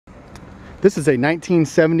This is a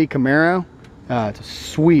 1970 Camaro. It's a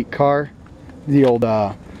sweet car. The old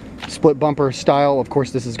split bumper style. Of course,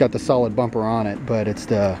 this has got the solid bumper on it, but it's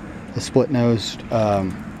the split-nosed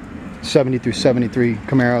 70 through 73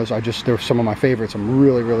 Camaros. They're some of my favorites. I'm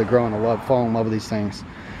really growing to fall in love with these things.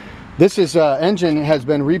 This engine has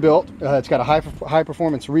been rebuilt. It's got a high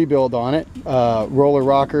performance rebuild on it. Roller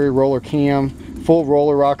rocker, roller cam, full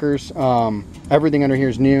roller rockers. Everything under here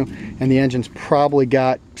is new, and the engine's probably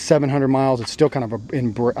got 700 miles. It's still kind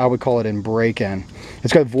of I would call it in break-in.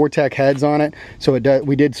 It's got Vortec heads on it, so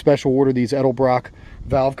we did special order these Edelbrock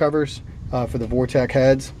valve covers for the Vortec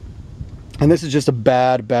heads. And this is just a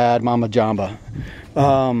bad Mama Jamba.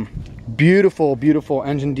 Beautiful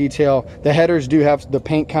engine detail. The headers do have the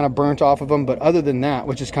paint kind of burnt off of them, but other than that,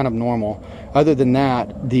 which is kind of normal, other than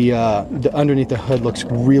that, the underneath the hood looks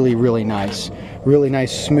really nice. Really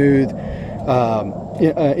nice, smooth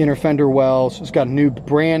inner fender wells. It's got a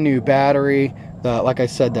brand new battery. Like I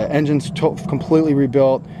said, the engine's completely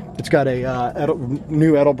rebuilt. It's got a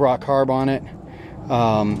new Edelbrock carb on it.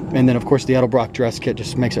 And then of course the Edelbrock dress kit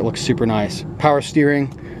just makes it look super nice. Power steering,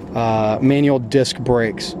 manual disc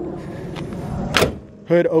brakes.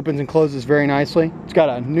 Hood opens and closes very nicely. It's got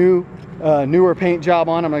a newer paint job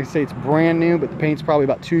on it. I'm not gonna say it's brand new, but the paint's probably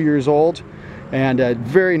about 2 years old. And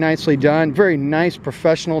very nicely done. Very nice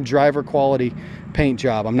professional driver quality paint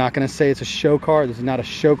job. I'm not gonna say it's a show car. This is not a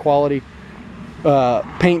show quality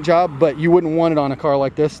paint job, but you wouldn't want it on a car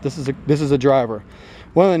like this. This is a driver.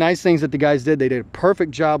 One of the nice things that the guys did, they did a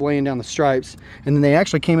perfect job laying down the stripes, and then they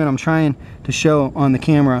actually came in, I'm trying to show on the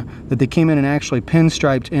camera, that they came in and actually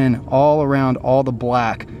pinstriped in all around all the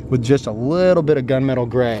black with just a little bit of gunmetal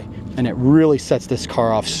gray, and it really sets this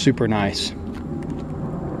car off super nice.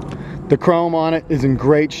 The chrome on it is in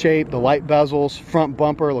great shape. The light bezels, front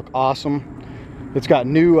bumper look awesome. It's got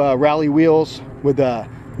new rally wheels with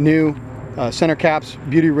new center caps,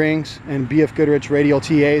 beauty rings, and BF Goodrich radial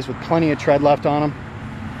TAs with plenty of tread left on them.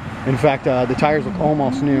 In fact, the tires look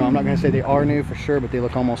almost new. I'm not going to say they are new for sure, but they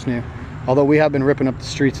look almost new. Although we have been ripping up the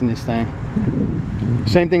streets in this thing.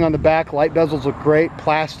 Same thing on the back. Light bezels look great.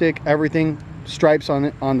 Plastic, everything. Stripes on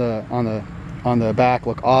the back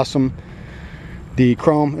look awesome. The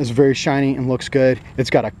chrome is very shiny and looks good. It's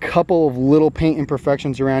got a couple of little paint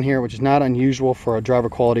imperfections around here, which is not unusual for a driver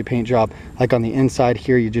quality paint job. Like on the inside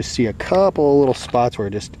here, you just see a couple of little spots where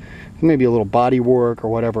just maybe a little body work or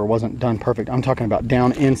whatever wasn't done perfect. I'm talking about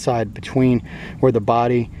down inside between where the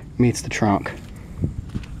body meets the trunk.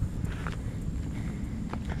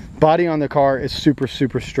 Body on the car is super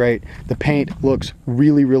straight. The paint looks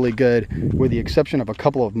really good, with the exception of a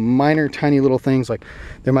couple of minor tiny little things, like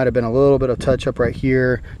there might have been a little bit of touch up right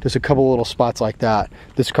here, just a couple little spots like that.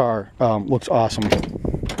 This car looks awesome.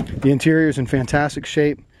 The interior is in fantastic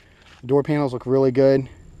shape. The door panels look really good.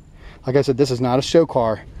 Like I said, this is not a show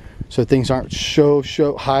car, so things aren't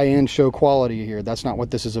high-end show quality here. That's not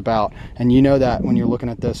what this is about, and you know that when you're looking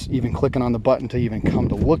at this, even clicking on the button to even come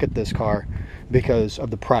to look at this car, because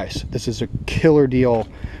of the price. This is a killer deal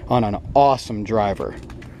on an awesome driver.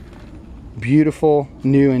 Beautiful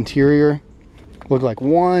new interior. Look like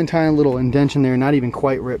one tiny little indentation there, not even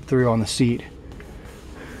quite ripped through on the seat.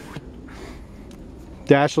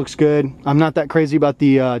 Dash looks good. I'm not that crazy about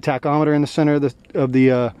the tachometer in the center of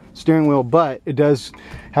the steering wheel, but it does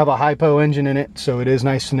have a hypo engine in it, so it is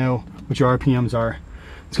nice to know what your RPMs are.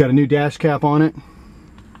 It's got a new dash cap on it.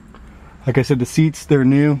 Like I said, the seats, they're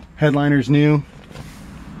new. Headliner's new.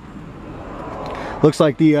 Looks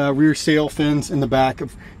like the rear sail fins in the back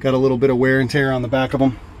have got a little bit of wear and tear on the back of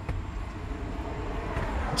them.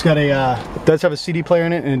 It's got it does have a CD player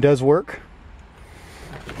in it, and it does work.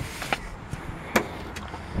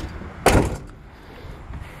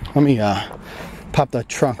 Let me pop the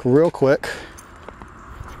trunk real quick.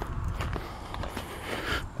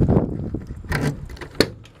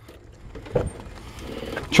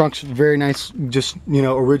 Trunk's very nice, just, you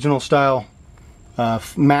know, original style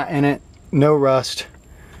matte in it, no rust.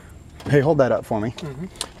 Hey, hold that up for me. Mm-hmm.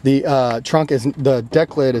 The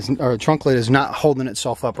deck lid is, or trunk lid is not holding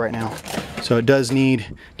itself up right now, so it does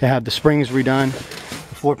need to have the springs redone.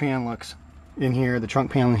 The floor pan looks in here, the trunk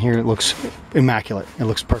panel in here, it looks immaculate. It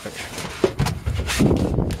looks perfect.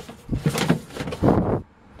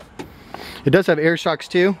 It does have air shocks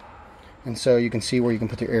too, and so you can see where you can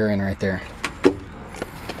put your air in right there.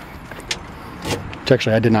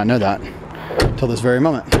 Actually, I did not know that until this very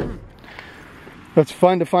moment. It's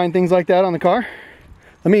fun to find things like that on the car.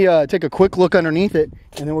 Let me take a quick look underneath it,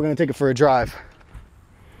 and then we're going to take it for a drive.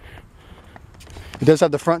 It does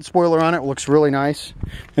have the front spoiler on it. It looks really nice.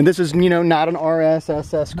 And this is, you know, not an RS,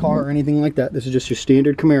 SS car or anything like that. This is just your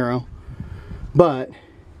standard Camaro. But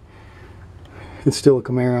It's still a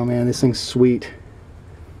Camaro, man. This thing's sweet.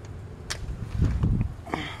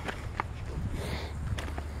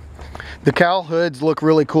 The cowl hoods look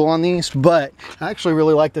really cool on these, but I actually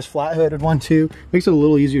really like this flat hooded one too. Makes it a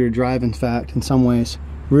little easier to drive, in fact, in some ways.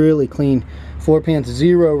 Really clean floor pans,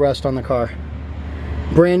 zero rust on the car.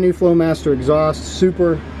 Brand new Flowmaster exhaust,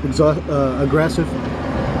 super aggressive.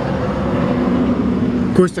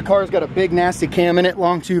 Of course, the car's got a big nasty cam in it,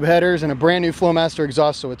 long tube headers, and a brand new Flowmaster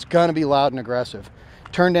exhaust, so it's gonna be loud and aggressive.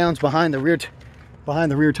 Turn downs behind the rear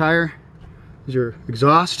tire is your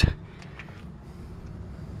exhaust.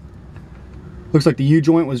 Looks like the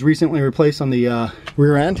U-joint was recently replaced on the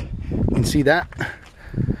rear end. You can see that.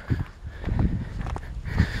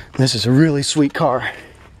 This is a really sweet car.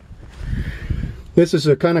 This is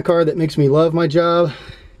the kind of car that makes me love my job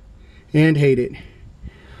and hate it.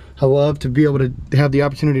 I love to be able to have the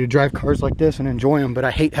opportunity to drive cars like this and enjoy them, but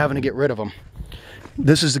I hate having to get rid of them.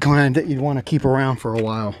 This is the kind that you'd want to keep around for a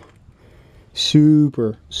while.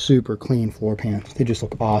 Super, super clean floor pans. They just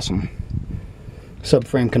look awesome.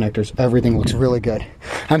 Subframe connectors, everything looks really good.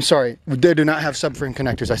 I'm sorry, they do not have subframe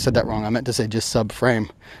connectors. I said that wrong. I meant to say just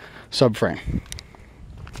subframe. Subframe.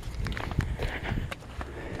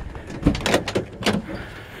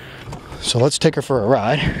 So let's take her for a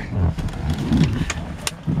ride.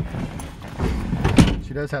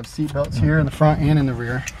 She does have seat belts here in the front and in the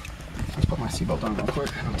rear. Let's put my seatbelt on real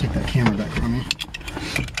quick. I'll take that camera back from me.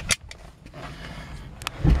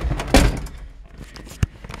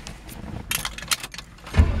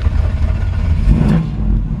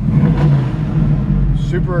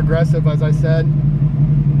 Super aggressive, as I said.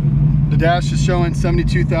 The dash is showing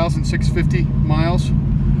 72,650 miles.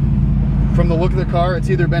 From the look of the car, it's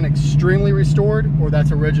either been extremely restored or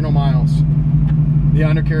that's original miles. The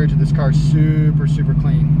undercarriage of this car is super, super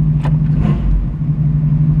clean.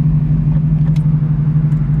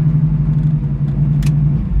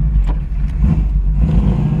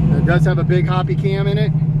 It does have a big hoppy cam in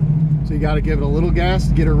it, so you got to give it a little gas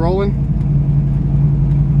to get her rolling.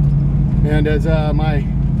 And as my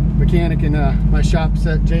mechanic in my shop,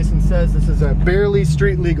 Jason, says, this is barely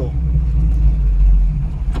street legal.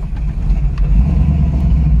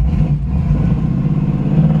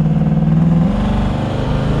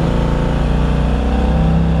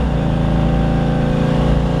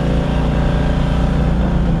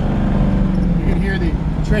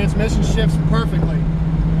 Transmission shifts perfectly.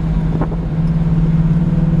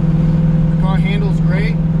 The car handles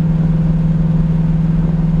great.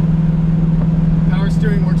 Power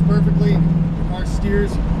steering works perfectly. The car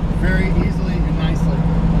steers very easily and nicely.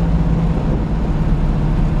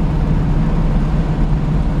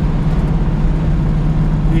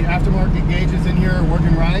 The aftermarket gauges in here are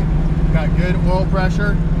working right. Got good oil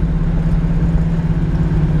pressure.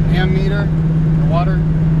 Ammeter, the water.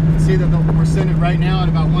 See that we're sitting right now at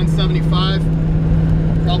about 175,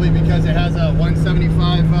 probably because it has a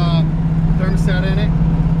 175 thermostat in it.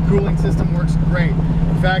 Cooling system works great.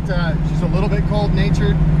 In fact, she's a little bit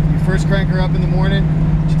cold-natured. You first crank her up in the morning,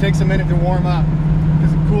 she takes a minute to warm up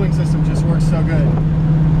because the cooling system just works so good.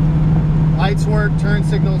 Lights work, turn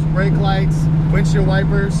signals, brake lights, windshield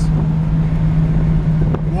wipers.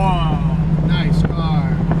 Wow, nice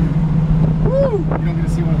car. Woo! You don't get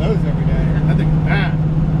to see one of those every day. That thing's bad.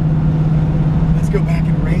 Go back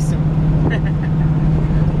and race him.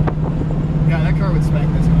 Yeah, that car would smack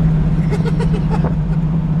this car.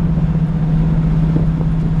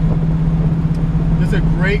 This is a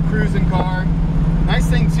great cruising car. Nice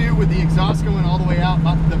thing too, with the exhaust going all the way out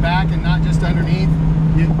up the back and not just underneath,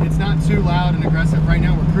 it's not too loud and aggressive. Right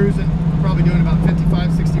now we're cruising, probably doing about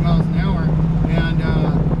 55, 60 miles an hour,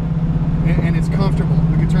 and it's comfortable.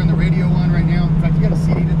 We can turn the radio on right now. In fact, you got a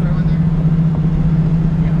CD to throw in there?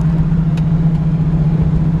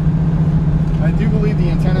 I do believe the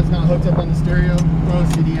antenna's not hooked up on the stereo. Throw a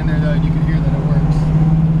CD in there though, and you can hear that it works.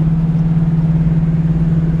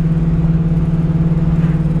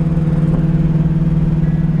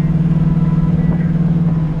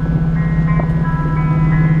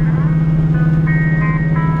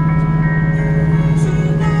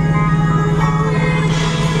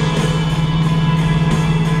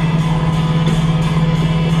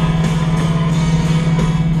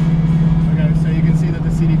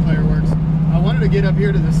 Get up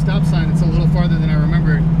here to the stop sign. It's a little farther than I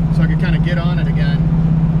remembered, so I could kind of get on it again.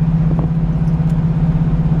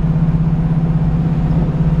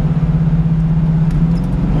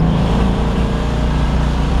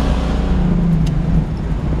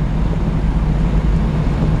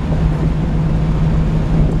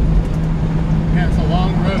 Yeah, it's a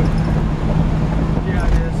long road. Yeah,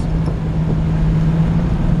 it is.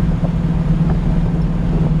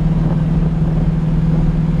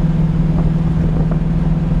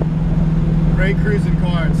 great cruising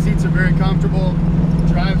car. The seats are very comfortable,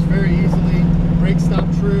 drives very easily, brake stop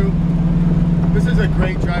true. This is a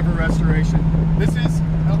great driver restoration. This is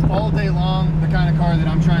all day long the kind of car that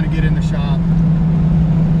I'm trying to get in the shop.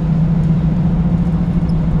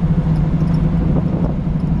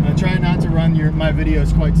 I try not to run my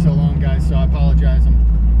videos quite so long, guys, so I apologize.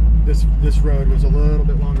 This road was a little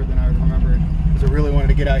bit longer than I remembered, because I really wanted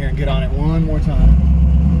to get out here and get on it one more time.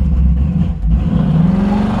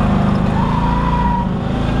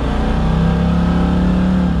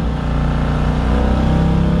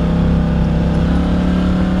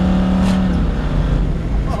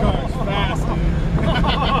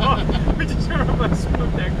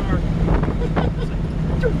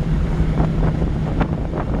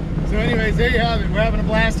 So anyways, there you have it. We're having a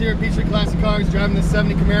blast here at Peachtree Classic Cars, driving this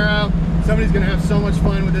 70 Camaro. Somebody's gonna have so much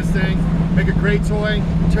fun with this thing. Make a great toy.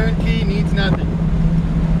 Turnkey, needs nothing.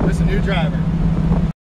 Just a new driver.